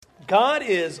God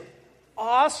is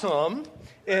awesome,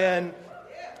 and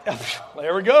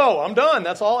there we go. I'm done.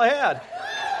 That's all I had.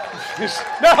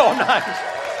 No, I'm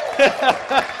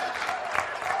not.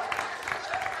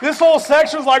 This whole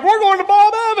section is like, we're going to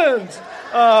Bob Evans.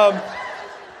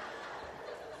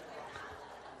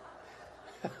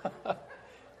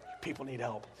 People need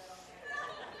help.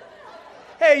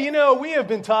 Hey, we have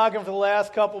been talking for the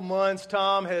last couple months.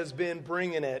 Tom has been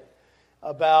bringing it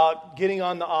about getting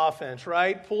on the offense,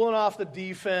 right? Pulling off the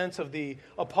defense of the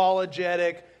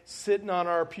apologetic, sitting on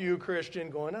our pew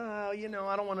Christian going, I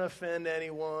don't want to offend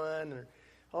anyone. Or,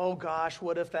 oh, gosh,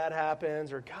 what if that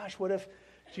happens? Or, gosh, what if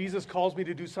Jesus calls me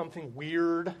to do something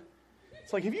weird?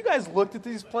 It's like, have you guys looked at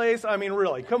these plays? I mean,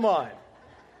 really, come on.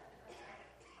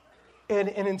 And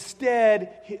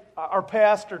instead, our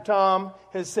pastor, Tom,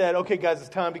 has said, okay, guys, it's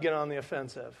time to get on the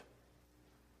offensive.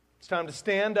 It's time to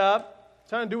stand up. It's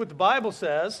time to do what the Bible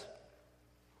says.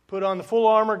 Put on the full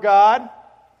armor of God.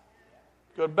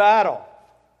 Go to battle.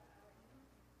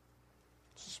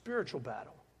 It's a spiritual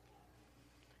battle.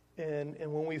 And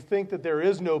when we think that there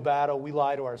is no battle, we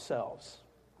lie to ourselves.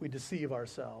 We deceive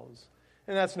ourselves.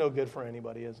 And that's no good for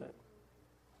anybody, is it?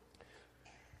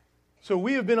 So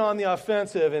we have been on the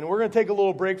offensive, and we're going to take a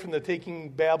little break from the Taking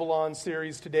Babylon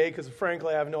series today because,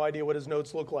 frankly, I have no idea what his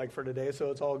notes look like for today,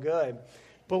 so it's all good.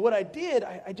 But what I did,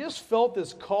 I just felt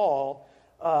this call.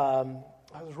 I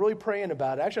was really praying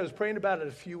about it. Actually, I was praying about it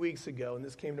a few weeks ago, and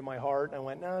this came to my heart, and I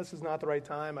went, no, this is not the right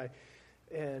time. I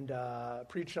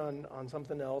preached on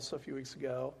something else a few weeks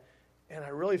ago, and I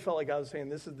really felt like I was saying,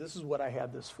 this is what I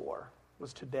had this for,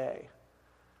 was today.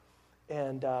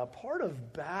 And part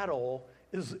of battle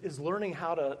is learning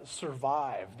how to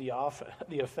survive the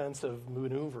offensive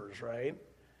maneuvers, right?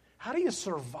 How do you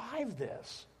survive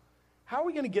this? How are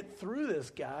we going to get through this,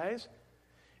 guys?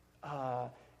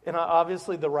 And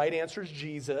obviously the right answer is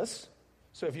Jesus.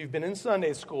 So if you've been in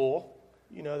Sunday school,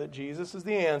 you know that Jesus is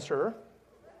the answer.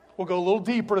 We'll go a little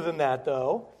deeper than that,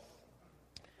 though.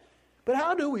 But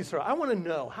how do we survive? I want to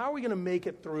know, how are we going to make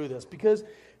it through this? Because,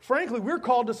 frankly, we're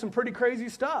called to some pretty crazy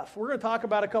stuff. We're going to talk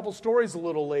about a couple stories a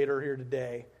little later here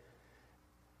today.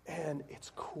 And it's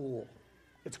cool.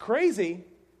 It's crazy,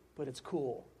 but it's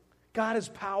cool. God is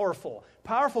powerful.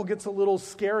 Powerful gets a little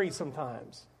scary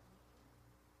sometimes.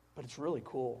 But it's really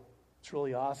cool. It's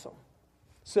really awesome.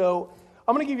 So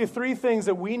I'm going to give you 3 things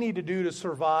that we need to do to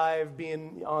survive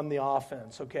being on the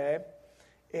offense, okay?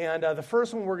 And the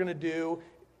first one we're going to do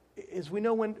is we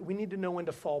need to know when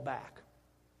to fall back.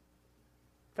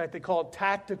 In fact, they call it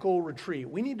tactical retreat.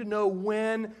 We need to know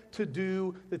when to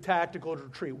do the tactical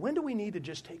retreat. When do we need to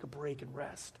just take a break and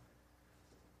rest?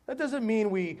 That doesn't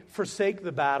mean we forsake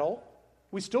the battle.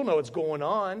 We still know it's going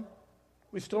on.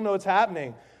 We still know it's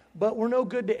happening. But we're no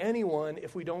good to anyone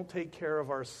if we don't take care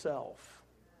of ourselves.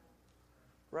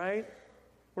 Right?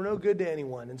 We're no good to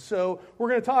anyone. And so we're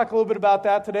going to talk a little bit about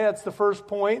that today. That's the first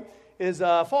point, is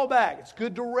fall back. It's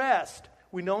good to rest.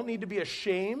 We don't need to be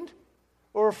ashamed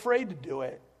or afraid to do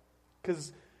it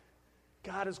because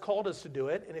God has called us to do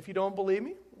it. And if you don't believe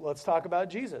me, let's talk about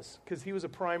Jesus because he was a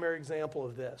primary example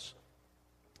of this.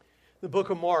 The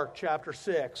book of Mark, chapter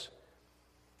 6.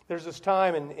 There's this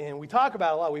time, and we talk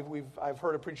about it a lot. I've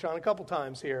heard it preached on a couple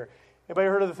times here. Anybody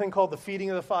heard of the thing called the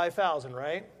feeding of the 5,000,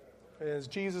 right? As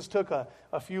Jesus took a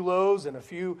few loaves and a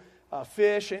few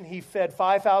fish, and he fed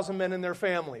 5,000 men and their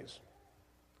families.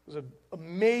 It was an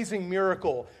amazing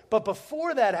miracle. But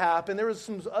before that happened, there was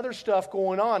some other stuff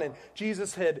going on, and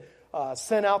Jesus had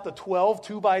sent out the 12,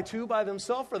 2 by 2 by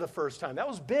themselves for the first time. That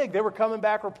was big. They were coming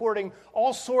back reporting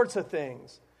all sorts of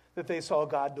things that they saw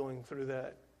God doing through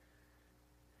that.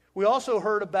 We also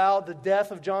heard about the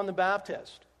death of John the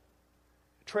Baptist.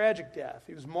 A tragic death.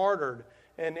 He was martyred.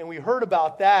 And we heard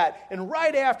about that. And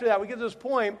right after that, we get to this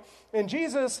point, and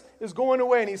Jesus is going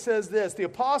away, and he says this: the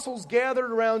apostles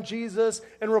gathered around Jesus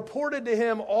and reported to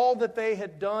him all that they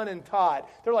had done and taught.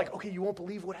 They're like, okay, you won't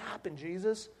believe what happened,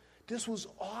 Jesus. This was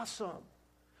awesome.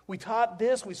 We taught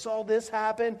this. We saw this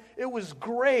happen. It was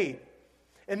great.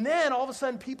 And then all of a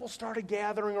sudden, people started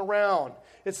gathering around.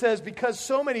 It says because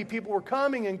so many people were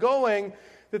coming and going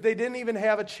that they didn't even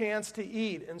have a chance to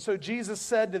eat. And so Jesus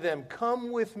said to them,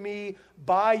 come with me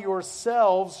by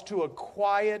yourselves to a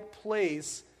quiet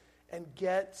place and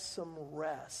get some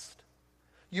rest.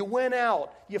 You went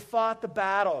out. You fought the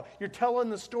battle. You're telling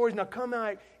the stories. Now come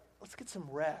out. Let's get some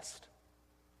rest.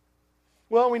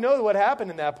 Well, we know what happened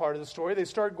in that part of the story. They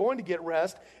started going to get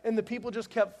rest, and the people just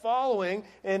kept following,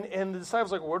 and the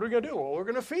disciples were like, what are we going to do? Well, we're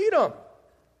going to feed them.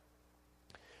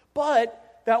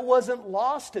 But that wasn't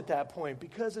lost at that point,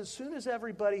 because as soon as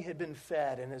everybody had been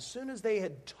fed, and as soon as they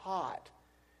had taught,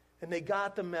 and they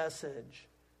got the message,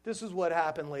 This is what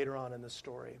happened later on in the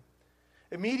story.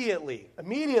 Immediately,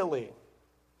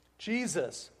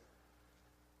 Jesus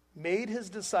made his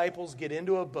disciples get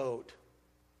into a boat.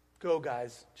 Go,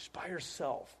 guys, just by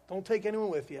yourself. Don't take anyone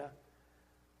with you.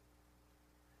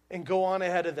 And go on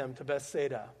ahead of them to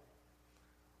Bethsaida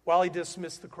while he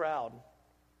dismissed the crowd.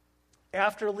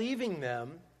 After leaving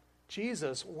them,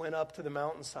 Jesus went up to the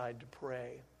mountainside to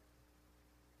pray.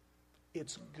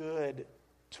 It's good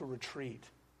to retreat.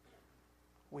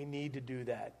 We need to do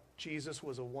that. Jesus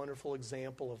was a wonderful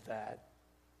example of that.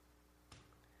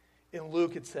 In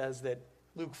Luke, it says that,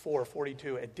 Luke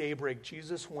 4:42, at daybreak,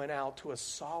 Jesus went out to a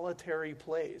solitary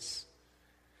place.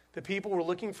 The people were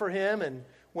looking for him, and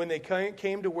when they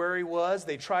came to where he was,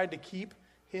 they tried to keep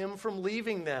him from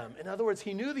leaving them. In other words,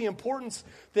 he knew the importance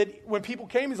that when people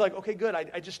came, he's like, okay, good,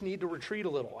 I just need to retreat a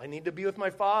little. I need to be with my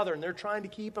Father, and they're trying to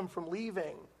keep him from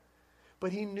leaving.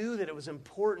 But he knew that it was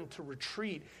important to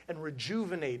retreat and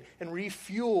rejuvenate and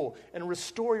refuel and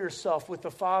restore yourself with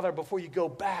the Father before you go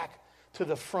back to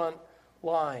the front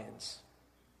lines.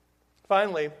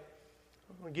 Finally,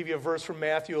 I'm going to give you a verse from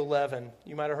Matthew 11.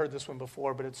 You might have heard this one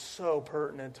before, but it's so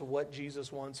pertinent to what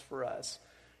Jesus wants for us.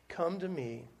 Come to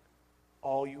me,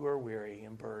 all you are weary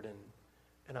and burdened,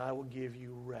 and I will give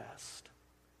you rest.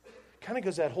 Kind of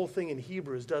goes that whole thing in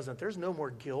Hebrews, doesn't it? There's no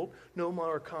more guilt, no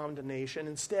more condemnation.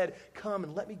 Instead, come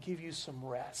and let me give you some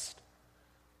rest.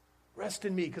 Rest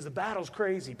in me, because the battle's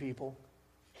crazy, people.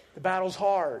 The battle's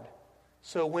hard.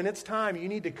 So when it's time, you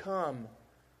need to come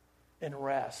and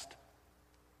rest.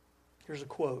 Here's a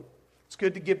quote. It's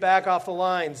good to get back off the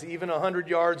lines, even 100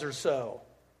 yards or so.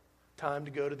 Time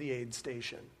to go to the aid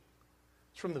station.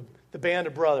 It's from the Band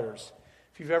of Brothers.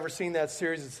 If you've ever seen that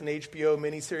series, it's an HBO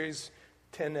miniseries,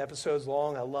 10 episodes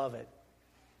long. I love it.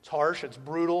 It's harsh, it's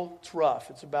brutal, it's rough.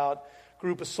 It's about a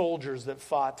group of soldiers that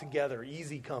fought together,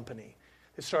 Easy Company.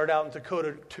 They started out in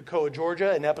Toccoa,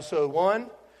 Georgia in episode 1,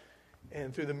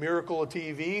 and through the miracle of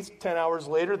TV, 10 hours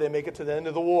later, they make it to the end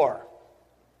of the war.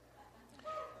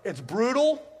 It's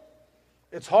brutal,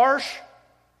 it's harsh,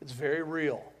 it's very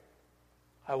real.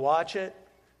 I watch it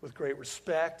with great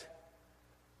respect.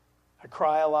 I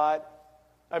cry a lot.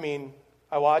 I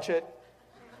watch it.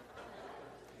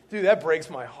 Dude, that breaks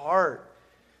my heart.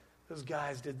 Those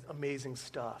guys did amazing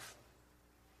stuff.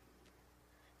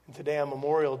 And today on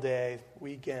Memorial Day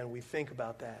weekend, we think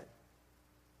about that.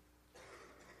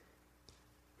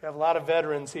 We have a lot of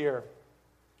veterans here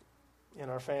in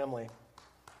our family.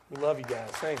 We love you guys.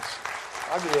 Thanks.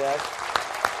 I'll do that.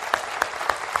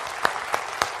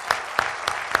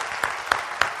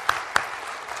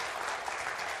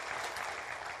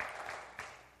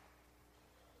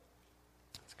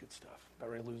 That's good stuff.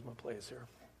 About ready to lose my place here.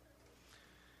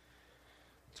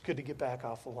 It's good to get back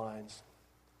off the lines.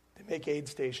 They make aid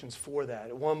stations for that.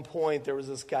 At one point, there was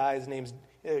this guy, his name's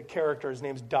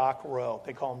Doc Rowe.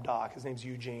 They call him Doc. His name's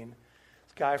Eugene.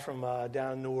 This guy from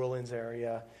down in New Orleans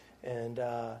area. And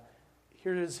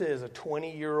here it is, a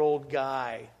 20-year-old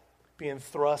guy being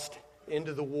thrust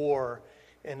into the war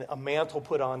and a mantle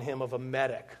put on him of a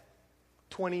medic.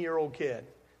 20-year-old kid.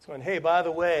 So, hey, by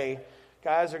the way,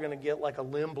 guys are going to get like a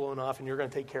limb blown off and you're going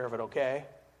to take care of it, okay?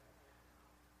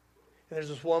 And there's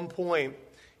this one point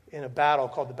in a battle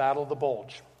called the Battle of the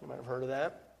Bulge. You might have heard of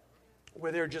that.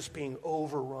 Where they're just being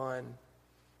overrun.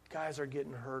 Guys are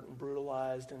getting hurt and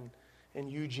brutalized,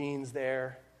 and Eugene's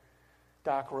there.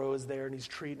 Doc Rowe is there, and he's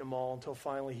treating them all until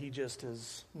finally he just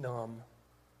is numb.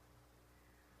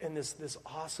 And this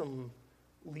awesome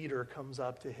leader comes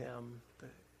up to him.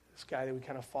 This guy that we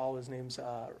kind of follow, his name's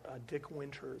Dick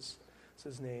Winters. That's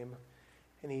his name.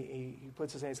 And he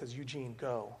puts his hand and says, Eugene,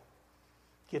 go.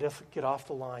 Get off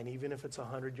the line, even if it's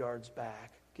 100 yards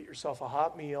back. Get yourself a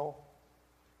hot meal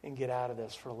and get out of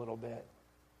this for a little bit.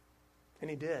 And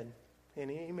he did. And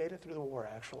he made it through the war,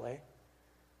 actually.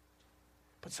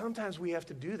 But sometimes we have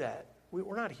to do that.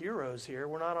 We're not heroes here.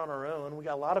 We're not on our own. We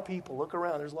got a lot of people. Look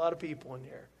around. There's a lot of people in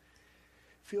here.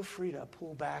 Feel free to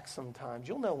pull back sometimes.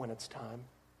 You'll know when it's time.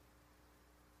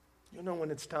 You'll know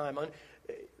when it's time.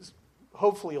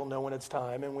 Hopefully you'll know when it's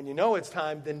time. And when you know it's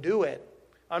time, then do it.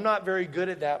 I'm not very good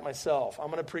at that myself. I'm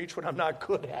going to preach what I'm not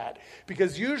good at.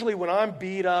 Because usually when I'm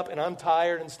beat up and I'm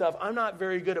tired and stuff, I'm not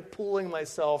very good at pulling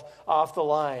myself off the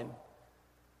line.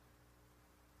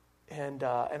 And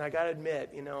I got to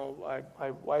admit,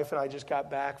 my wife and I just got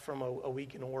back from a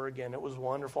week in Oregon. It was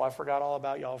wonderful. I forgot all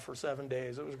about y'all for 7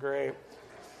 days. It was great.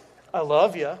 I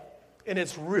love you. And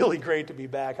it's really great to be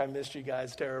back. I missed you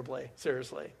guys terribly,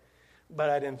 seriously. But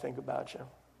I didn't think about you.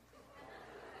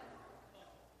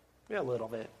 Yeah, a little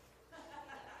bit.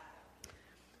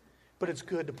 But it's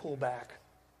good to pull back.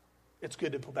 It's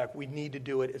good to pull back. We need to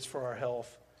do it. It's for our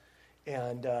health.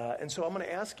 And so I'm going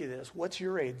to ask you this. What's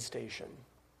your aid station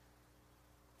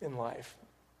in life,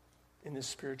 in this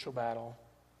spiritual battle?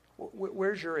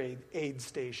 Where's your aid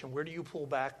station? Where do you pull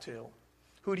back to?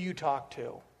 Who do you talk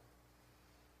to?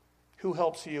 Who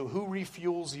helps you? Who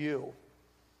refuels you?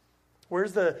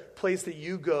 Where's the place that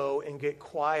you go and get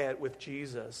quiet with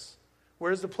Jesus?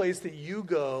 Where's the place that you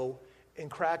go and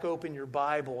crack open your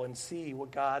Bible and see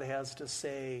what God has to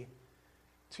say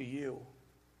to you?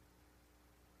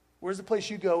 Where's the place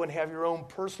you go and have your own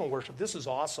personal worship? This is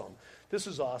awesome. This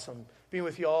is awesome. Being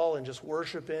with y'all and just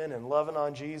worshiping and loving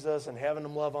on Jesus and having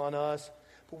him love on us.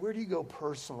 But where do you go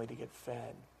personally to get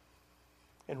fed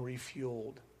and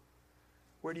refueled?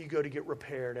 Where do you go to get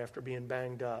repaired after being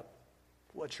banged up?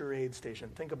 What's your aid station?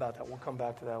 Think about that. We'll come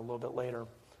back to that a little bit later.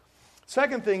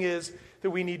 Second thing is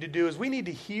that we need to do is we need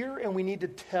to hear and we need to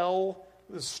tell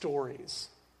the stories.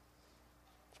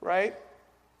 Right?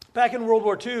 Back in World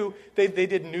War II, they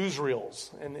did newsreels,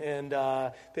 and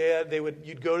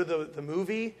you'd go to the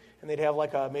movie, and they'd have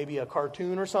like maybe a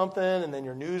cartoon or something, and then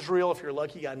your newsreel, if you're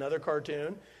lucky, you got another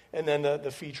cartoon, and then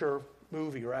the feature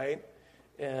movie, right?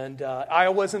 And I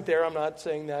wasn't there. I'm not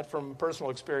saying that from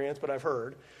personal experience, but I've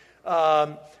heard.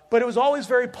 But it was always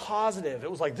very positive.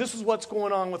 It was like, this is what's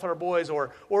going on with our boys,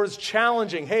 or it's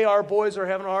challenging. Hey, our boys are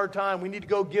having a hard time. We need to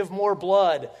go give more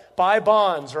blood. Buy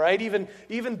bonds, right?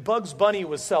 Even Bugs Bunny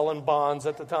was selling bonds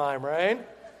at the time, right?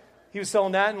 He was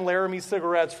selling that and Laramie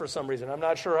cigarettes for some reason. I'm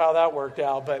not sure how that worked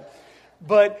out,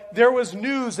 but there was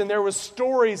news and there was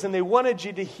stories, and they wanted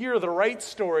you to hear the right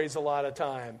stories a lot of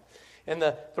time. And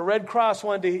the Red Cross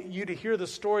wanted you to hear the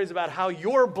stories about how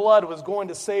your blood was going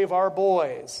to save our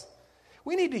boys.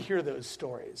 We need to hear those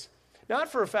stories.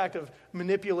 Not for a fact of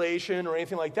manipulation or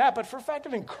anything like that, but for a fact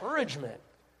of encouragement.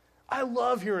 I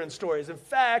love hearing stories. In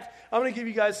fact, I'm going to give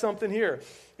you guys something here.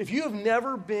 If you have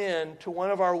never been to one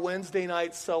of our Wednesday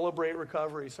night Celebrate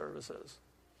Recovery services,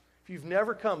 if you've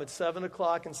never come at 7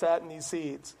 o'clock and sat in these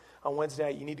seats on Wednesday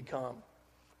night, you need to come.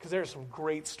 Because there are some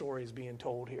great stories being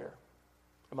told here.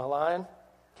 Am I lying,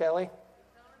 Kelly?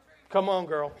 Come on,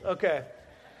 girl. Okay.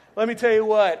 Let me tell you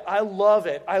what. I love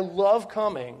it. I love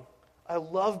coming. I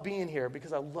love being here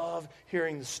because I love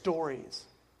hearing the stories.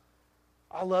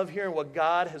 I love hearing what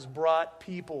God has brought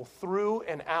people through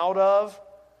and out of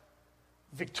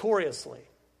victoriously.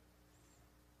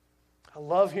 I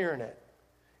love hearing it.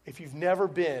 If you've never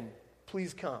been,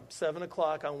 please come. 7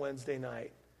 o'clock on Wednesday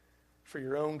night for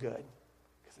your own good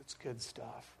because it's good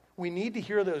stuff. We need to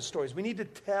hear those stories. We need to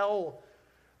tell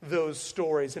those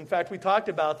stories. In fact, we talked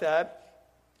about that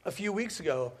a few weeks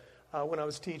ago when I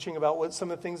was teaching about what some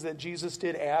of the things that Jesus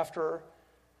did after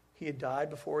he had died,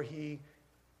 before he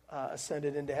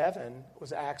ascended into heaven. It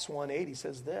was Acts 1:8. He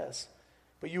says this,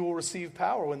 "But you will receive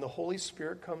power when the Holy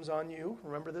Spirit comes on you."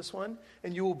 Remember this one?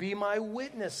 "And you will be my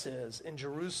witnesses in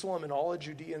Jerusalem and all of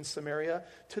Judea and Samaria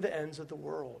to the ends of the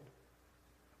world."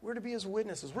 We're to be his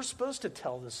witnesses. We're supposed to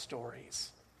tell the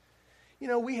stories. You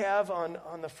know, we have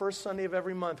on the first Sunday of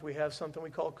every month, we have something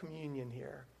we call communion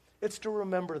here. It's to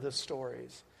remember the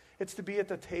stories. It's to be at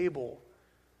the table.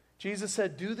 Jesus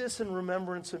said, "Do this in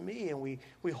remembrance of me." And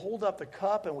we hold up the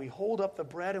cup and we hold up the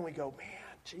bread and we go,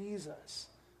 man, Jesus,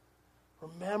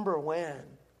 remember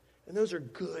when. And those are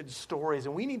good stories.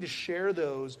 And we need to share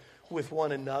those with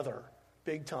one another,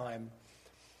 big time.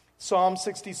 Psalm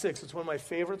 66, it's one of my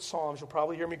favorite psalms. You'll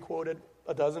probably hear me quote it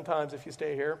a dozen times if you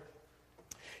stay here.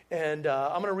 And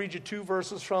I'm going to read you 2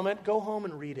 verses from it. Go home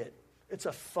and read it. It's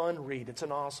a fun read. It's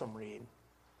an awesome read.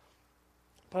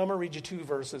 But I'm going to read you 2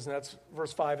 verses, and that's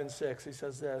verse 5 and 6. He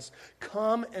says this,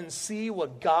 "Come and see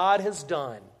what God has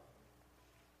done.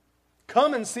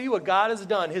 Come and see what God has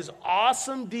done, his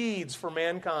awesome deeds for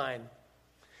mankind."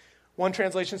 One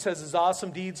translation says his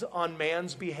awesome deeds on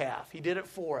man's behalf. He did it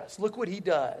for us. Look what he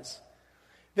does.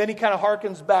 Then he kind of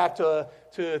harkens back to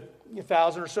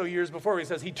 1,000 or so years before. He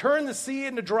says, he turned the sea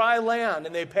into dry land,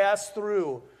 and they passed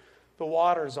through the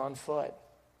waters on foot.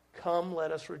 Come,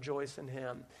 let us rejoice in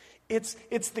him. It's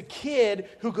the kid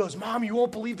who goes, "Mom, you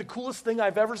won't believe the coolest thing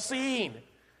I've ever seen."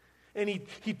 And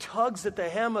he tugs at the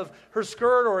hem of her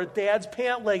skirt or at Dad's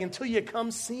pant leg until you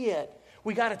come see it.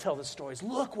 We got to tell the stories.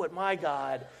 Look what my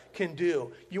God can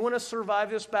do. You want to survive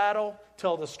this battle?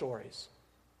 Tell the stories.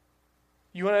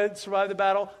 You want to survive the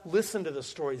battle? Listen to the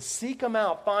stories. Seek them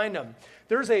out. Find them.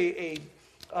 There's a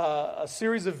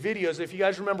series of videos. If you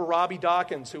guys remember Robbie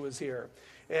Dawkins, who was here.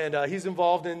 And he's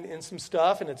involved in some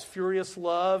stuff, and it's Furious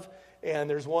Love. And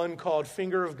there's one called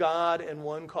Finger of God and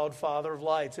one called Father of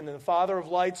Lights. And in the Father of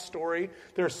Lights story,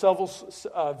 there's several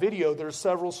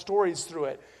stories through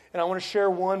it. And I want to share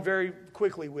one very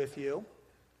quickly with you,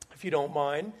 if you don't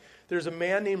mind. There's a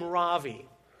man named Ravi.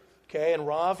 Okay, and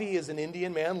Ravi is an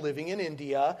Indian man living in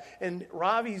India, and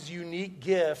Ravi's unique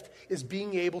gift is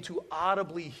being able to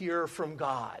audibly hear from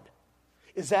God.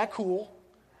 Is that cool?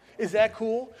 Is that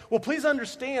cool? Well, please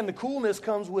understand the coolness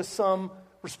comes with some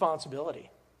responsibility.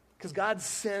 Because God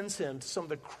sends him to some of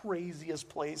the craziest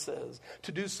places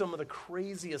to do some of the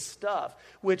craziest stuff,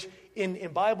 which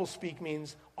in Bible speak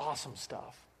means awesome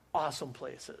stuff, awesome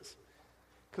places.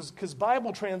 Because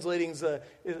Bible translating is a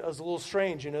little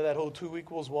strange. You know, that whole 2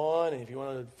 equals 1, and if you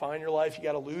want to find your life, you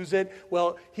got to lose it.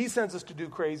 Well, he sends us to do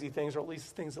crazy things, or at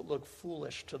least things that look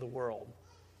foolish to the world.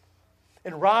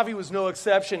 And Ravi was no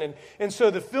exception. And so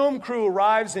the film crew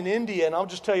arrives in India, and I'll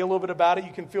just tell you a little bit about it.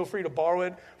 You can feel free to borrow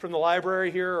it from the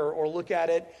library here or look at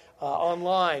it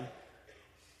online.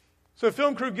 So the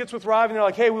film crew gets with Ravi, and they're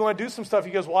like, hey, we want to do some stuff.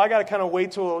 He goes, well, I got to kind of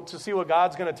wait to see what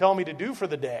God's going to tell me to do for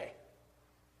the day.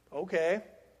 Okay.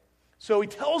 So he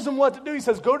tells them what to do. He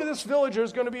says, go to this village.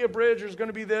 There's going to be a bridge. There's going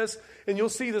to be this, and you'll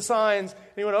see the signs. And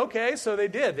he went, okay. So they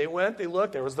did. They went. They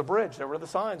looked. There was the bridge. There were the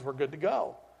signs. We're good to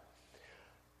go.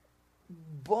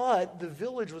 But the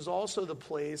village was also the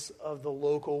place of the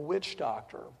local witch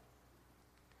doctor,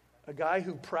 a guy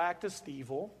who practiced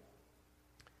evil,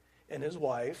 and his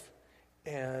wife,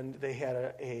 and they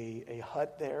had a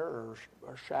hut there, or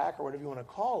shack, or whatever you want to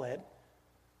call it,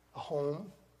 a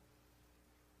home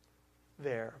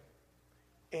there.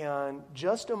 And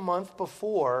just a month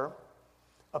before,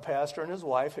 a pastor and his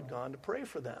wife had gone to pray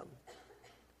for them.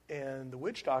 And the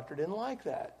witch doctor didn't like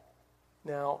that.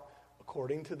 Now,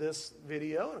 according to this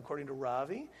video, and according to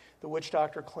Ravi, the witch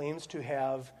doctor claims to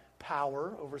have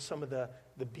power over some of the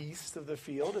beasts of the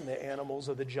field and the animals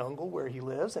of the jungle where he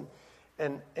lives.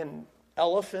 And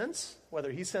elephants, whether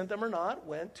he sent them or not,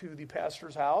 went to the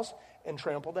pastor's house and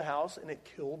trampled the house, and it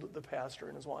killed the pastor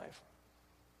and his wife.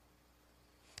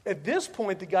 At this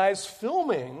point, the guys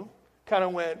filming kind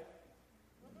of went,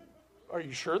 are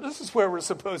you sure this is where we're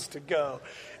supposed to go?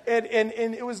 And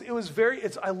it was very,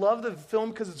 I love the film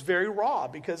because it's very raw,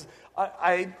 because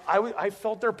I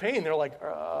felt their pain. They're like,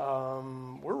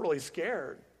 we're really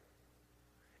scared.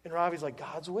 And Ravi's like,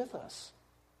 God's with us.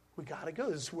 We got to go.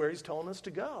 This is where he's telling us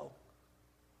to go.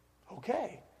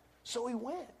 Okay. So we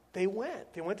went. They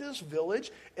went. They went to this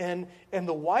village, and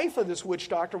the wife of this witch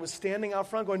doctor was standing out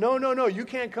front going, no, you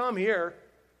can't come here.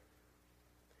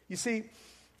 You see,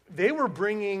 they were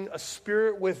bringing a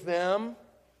spirit with them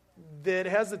that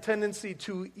has a tendency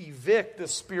to evict the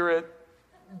spirit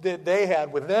that they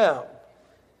had with them.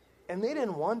 And they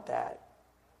didn't want that.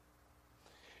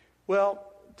 Well,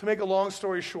 to make a long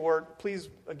story short, please,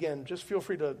 again, just feel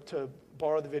free to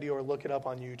borrow the video or look it up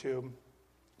on YouTube.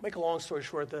 Make a long story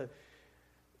short,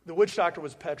 the witch doctor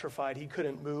was petrified. He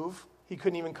couldn't move. He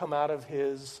couldn't even come out of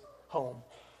his home.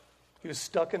 He was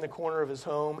stuck in the corner of his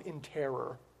home in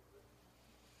terror.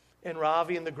 And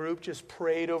Ravi and the group just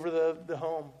prayed over the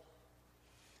home.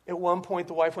 At one point,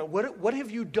 the wife went, what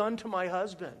have you done to my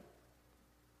husband?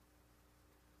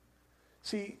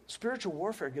 See, spiritual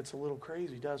warfare gets a little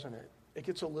crazy, doesn't it? It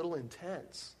gets a little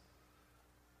intense.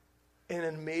 And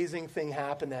an amazing thing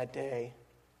happened that day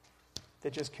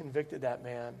that just convicted that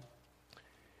man.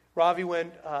 Ravi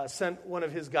sent one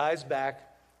of his guys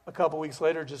back a couple weeks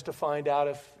later just to find out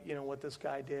if, what this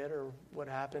guy did or what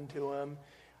happened to him.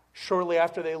 Shortly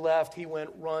after they left, he went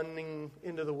running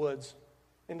into the woods,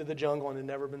 into the jungle, and had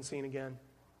never been seen again.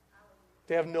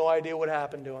 They have no idea what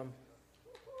happened to him.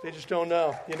 They just don't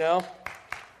know,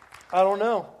 I don't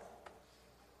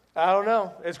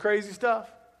know. It's crazy stuff.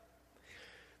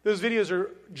 Those videos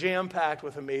are jam-packed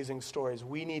with amazing stories.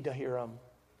 We need to hear them.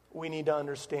 We need to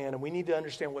understand, and we need to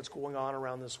understand what's going on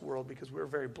around this world, because we're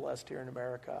very blessed here in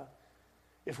America.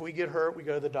 If we get hurt, we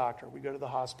go to the doctor. We go to the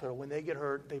hospital. When they get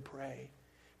hurt, they pray,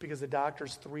 because the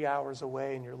doctor's 3 hours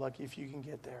away, and you're lucky if you can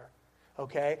get there.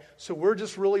 Okay? So we're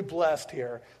just really blessed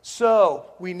here. So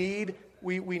we need,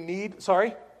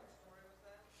 sorry?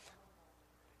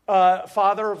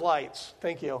 Father of Lights.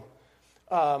 Thank you.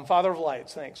 Father of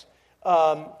Lights. Thanks.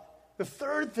 The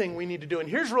third thing we need to do, and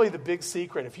here's really the big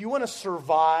secret. If you want to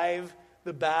survive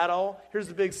the battle, here's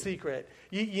the big secret.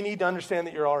 You need to understand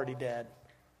that you're already dead.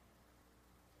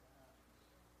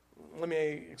 Let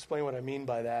me explain what I mean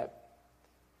by that.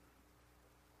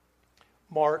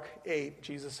 Mark 8,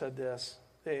 Jesus said this.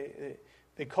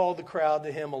 They called the crowd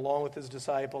to him along with his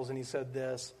disciples, and he said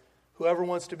this: whoever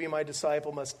wants to be my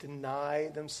disciple must deny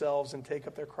themselves and take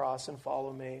up their cross and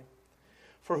follow me.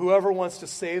 For whoever wants to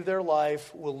save their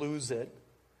life will lose it,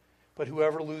 but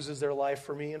whoever loses their life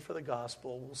for me and for the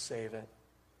gospel will save it.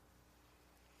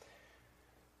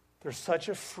 There's such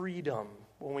a freedom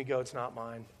when we go, it's not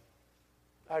mine.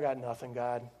 I got nothing,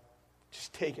 God.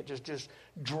 Just take it. Just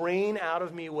drain out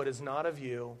of me what is not of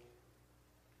you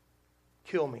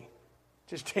Kill me.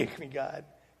 Just take me, God.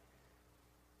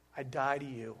 I die to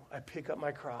you. I pick up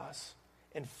my cross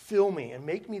and fill me and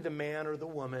make me the man or the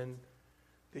woman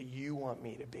that you want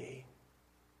me to be.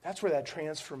 That's where that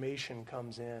transformation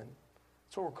comes in.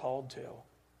 That's what we're called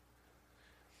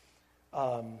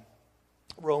to.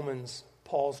 Romans,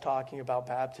 Paul's talking about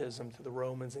baptism to the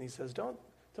Romans, and he says, don't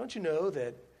you know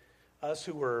that us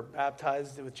who were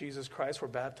baptized with Jesus Christ were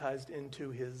baptized into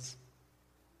his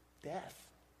death?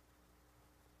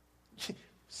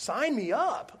 Sign me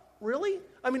up. Really?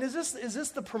 I mean, is this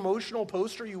the promotional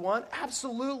poster you want?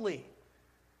 Absolutely.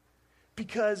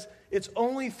 Because it's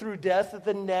only through death that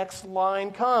the next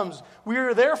line comes. We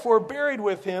are therefore buried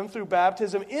with him through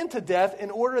baptism into death,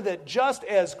 in order that just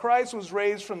as Christ was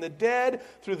raised from the dead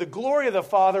through the glory of the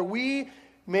Father, we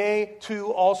may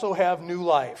too also have new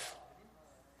life.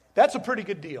 That's a pretty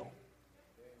good deal.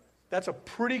 That's a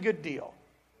pretty good deal.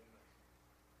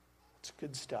 It's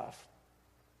good stuff.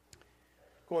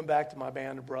 Going back to my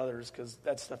band of brothers, because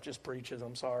that stuff just preaches,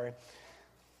 I'm sorry.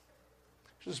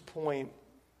 There's this point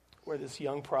where this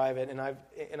young private, and I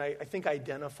think I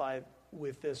identify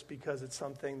with this because it's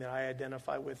something that I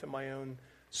identify with in my own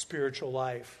spiritual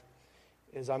life,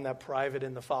 is I'm that private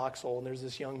in the foxhole, and there's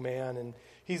this young man, and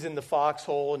he's in the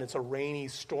foxhole, and it's a rainy,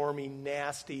 stormy,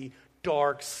 nasty,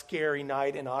 dark, scary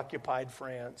night in occupied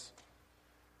France.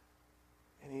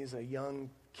 And he's a young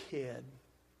kid,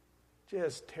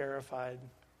 just terrified.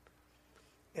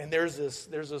 And there's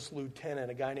this lieutenant,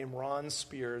 a guy named Ron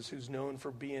Spears, who's known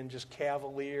for being just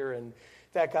cavalier, and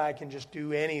that guy can just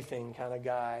do anything kind of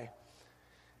guy.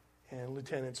 And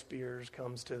Lieutenant Spears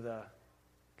comes to the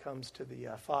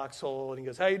foxhole, and he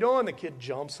goes, "How you doing?" The kid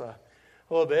jumps a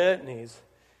little bit, and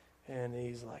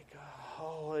he's like,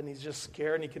 "Oh," and he's just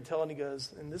scared, and he can tell, and he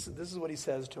goes, and this is what he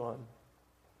says to him.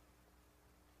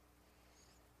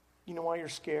 "You know why you're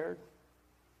scared?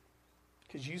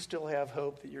 Because you still have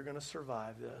hope that you're going to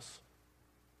survive this.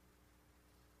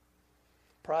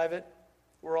 Private,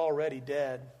 we're already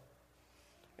dead.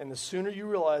 And the sooner you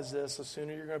realize this, the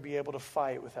sooner you're going to be able to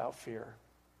fight without fear."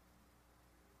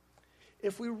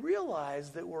 If we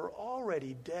realize that we're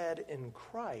already dead in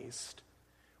Christ,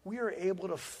 we are able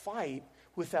to fight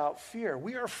without fear.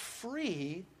 We are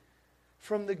free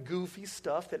from the goofy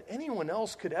stuff that anyone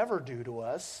else could ever do to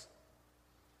us,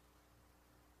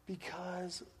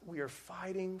 because we are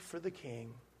fighting for the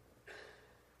King.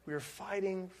 We are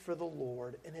fighting for the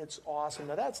Lord, and it's awesome.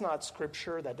 Now, that's not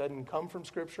Scripture. That doesn't come from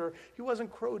Scripture. He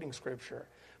wasn't quoting Scripture.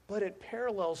 But it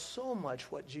parallels so much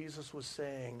what Jesus was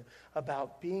saying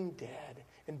about being dead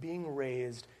and being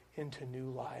raised into new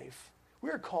life. We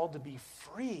are called to be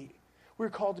free. We're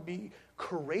called to be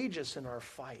courageous in our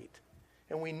fight.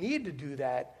 And we need to do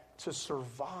that to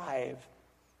survive,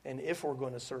 and if we're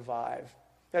going to survive.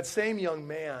 That same young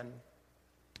man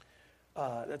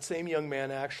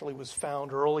actually was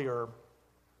found earlier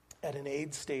at an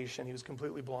aid station. He was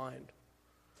completely blind.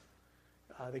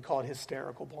 They call it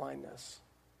hysterical blindness.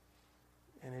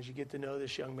 And as you get to know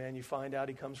this young man, you find out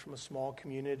he comes from a small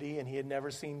community, and he had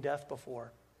never seen death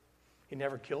before. He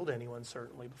never killed anyone,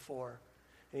 certainly, before.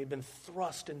 And he'd been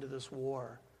thrust into this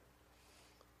war.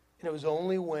 And it was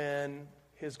only when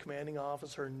his commanding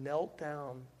officer knelt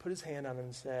down, put his hand on him,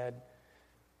 and said,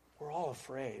 "We're all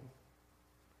afraid,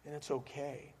 and it's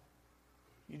okay.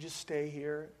 You just stay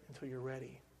here until you're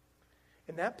ready."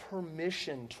 And that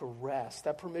permission to rest,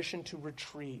 that permission to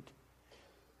retreat,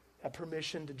 that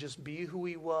permission to just be who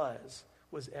he was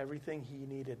everything he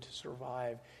needed to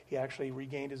survive. He actually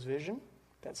regained his vision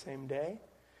that same day.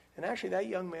 And actually, that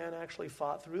young man actually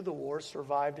fought through the war,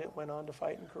 survived it, went on to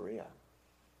fight in Korea.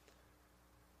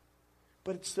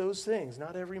 But it's those things.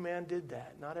 Not every man did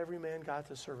that. Not every man got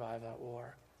to survive that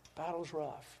war. Battle's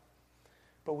rough.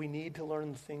 But we need to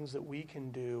learn the things that we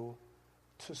can do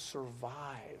to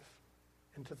survive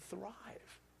and to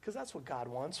thrive. Because that's what God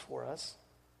wants for us.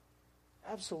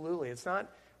 Absolutely. It's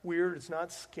not weird. It's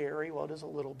not scary. Well, it is a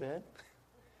little bit.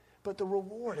 But the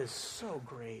reward is so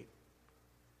great.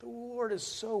 The reward is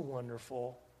so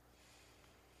wonderful.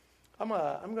 I'm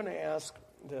going to ask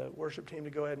the worship team to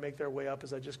go ahead and make their way up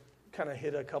as I just kind of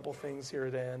hit a couple things here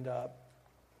to end up.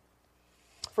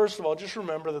 First of all, just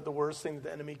remember that the worst thing that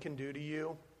the enemy can do to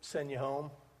you, send you home,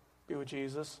 be with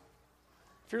Jesus.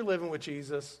 If you're living with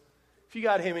Jesus, if you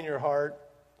got him in your heart,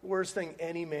 the worst thing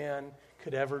any man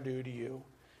could ever do to you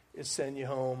is send you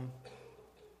home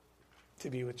to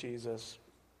be with Jesus.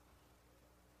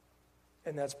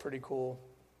 And that's pretty cool.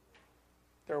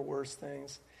 There are worse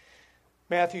things.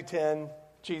 Matthew 10,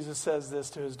 Jesus says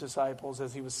this to his disciples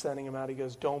as he was sending them out. He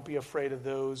goes, "Don't be afraid of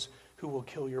those who will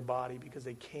kill your body, because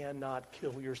they cannot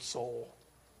kill your soul."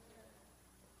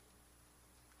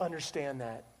 understand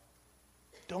that.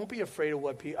 Don't be afraid of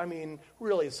what people,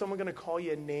 really, is someone going to call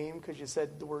you a name because you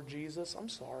said the word Jesus? I'm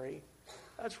sorry.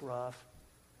 That's rough.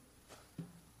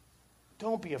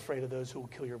 Don't be afraid of those who will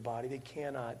kill your body. They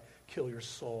cannot kill your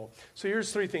soul. So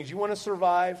here's 3 things. You want to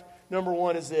survive? Number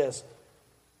 1 is this.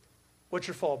 What's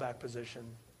your fallback position?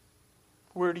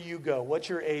 Where do you go? What's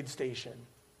your aid station?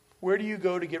 Where do you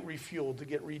go to get refueled, to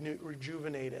get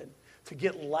rejuvenated, to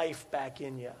get life back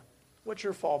in you? What's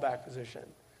your fallback position?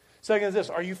 Second is this.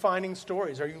 Are you finding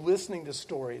stories? Are you listening to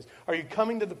stories? Are you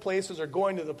coming to the places or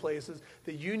going to the places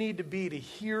that you need to be to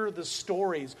hear the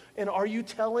stories? And are you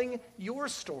telling your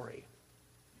story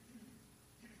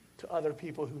to other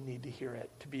people who need to hear it,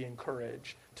 to be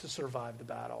encouraged, to survive the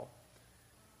battle?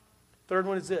 Third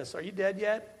one is this. Are you dead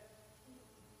yet?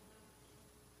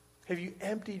 Have you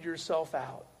emptied yourself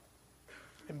out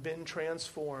and been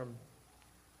transformed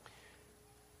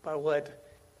by what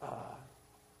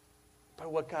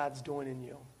God's doing in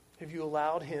you? Have you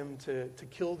allowed him to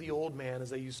kill the old man, as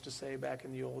they used to say back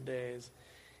in the old days,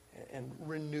 and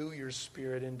renew your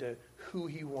spirit into who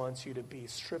he wants you to be,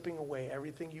 stripping away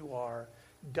everything you are,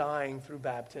 dying through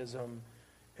baptism,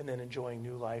 and then enjoying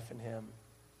new life in him?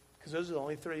 Because those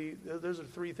are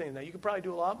 3 things. Now, you could probably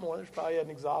do a lot more. There's probably an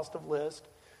exhaustive list.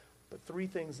 But 3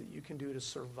 things that you can do to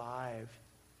survive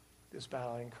this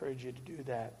battle. I encourage you to do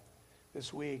that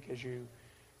this week as you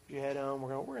head home.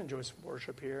 We're going to enjoy some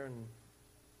worship here. And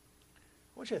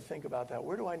I want you to think about that.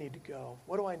 Where do I need to go?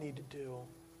 What do I need to do?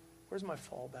 Where's my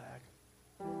fallback?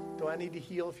 Do I need to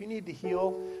heal? If you need to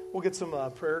heal, we'll get some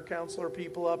prayer counselor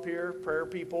people up here, prayer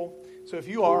people. So if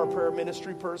you are a prayer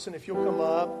ministry person, if you'll come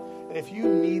up, and if you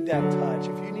need that touch,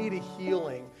 if you need a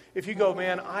healing, if you go,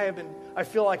 man, I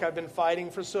feel like I've been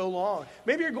fighting for so long.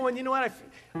 Maybe you're going, you know what,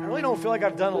 I really don't feel like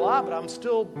I've done a lot, but I'm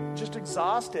still just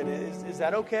exhausted. Is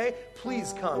that okay?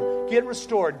 Please come. Get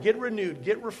restored, get renewed,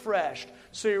 get refreshed,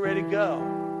 so you're ready to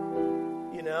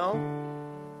go. You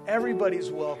know?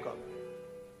 Everybody's welcome.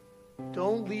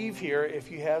 Don't leave here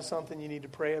if you have something you need to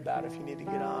pray about, if you need to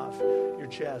get off your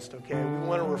chest, okay? We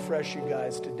want to refresh you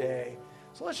guys today.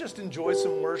 So let's just enjoy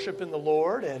some worship in the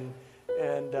Lord, and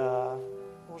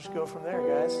we'll just go from there,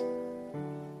 guys.